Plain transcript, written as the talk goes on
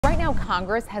now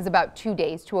Congress has about 2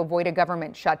 days to avoid a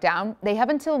government shutdown. They have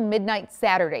until midnight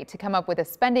Saturday to come up with a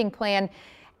spending plan,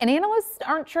 and analysts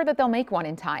aren't sure that they'll make one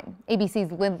in time.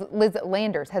 ABC's Liz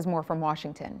Landers has more from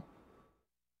Washington.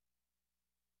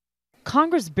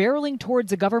 Congress barreling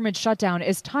towards a government shutdown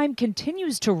as time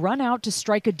continues to run out to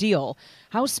strike a deal.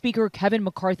 House Speaker Kevin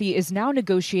McCarthy is now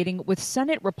negotiating with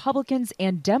Senate Republicans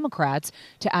and Democrats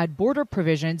to add border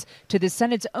provisions to the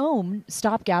Senate's own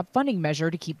stopgap funding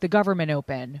measure to keep the government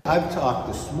open. I've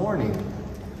talked this morning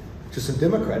to some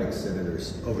Democratic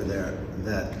senators over there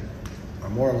that are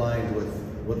more aligned with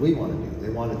what we want to do.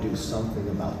 They want to do something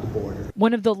about the border.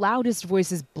 One of the loudest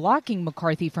voices blocking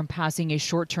McCarthy from passing a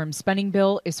short-term spending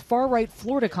bill is far-right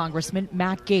Florida Congressman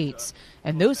Matt Gaetz.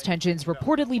 And those tensions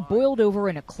reportedly boiled over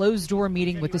in a closed-door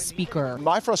meeting with the speaker.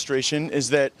 My frustration is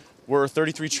that we're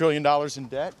 $33 trillion in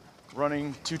debt,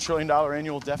 running $2 trillion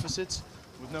annual deficits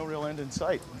with no real end in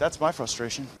sight. That's my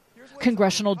frustration.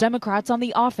 Congressional Democrats on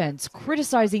the offense,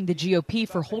 criticizing the GOP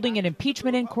for holding an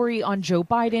impeachment inquiry on Joe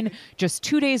Biden just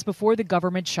 2 days before the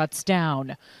government shuts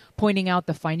down, pointing out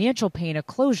the financial pain a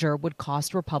closure would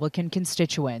cost Republican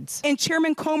constituents. In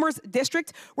Chairman Comer's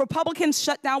district, Republicans'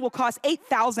 shutdown will cost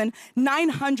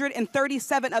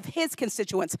 8,937 of his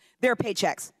constituents their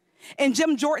paychecks. In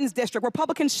Jim Jordan's district,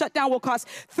 Republicans' shutdown will cost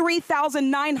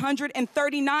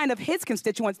 3,939 of his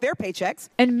constituents their paychecks.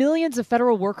 And millions of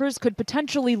federal workers could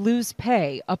potentially lose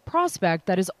pay, a prospect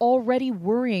that is already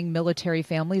worrying military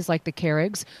families like the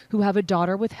Carriggs, who have a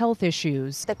daughter with health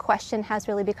issues. The question has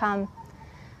really become,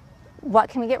 what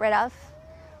can we get rid of?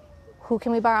 Who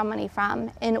can we borrow money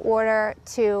from in order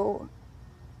to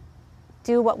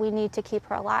do what we need to keep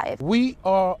her alive? We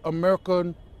are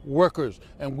American workers,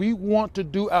 and we want to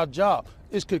do our job.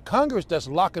 It's Congress that's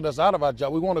locking us out of our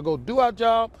job. We want to go do our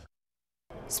job.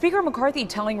 Speaker McCarthy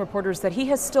telling reporters that he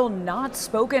has still not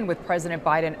spoken with President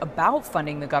Biden about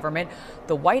funding the government.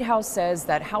 The White House says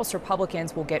that House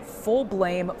Republicans will get full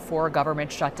blame for a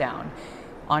government shutdown.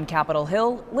 On Capitol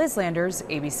Hill, Liz Landers,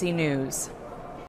 ABC News.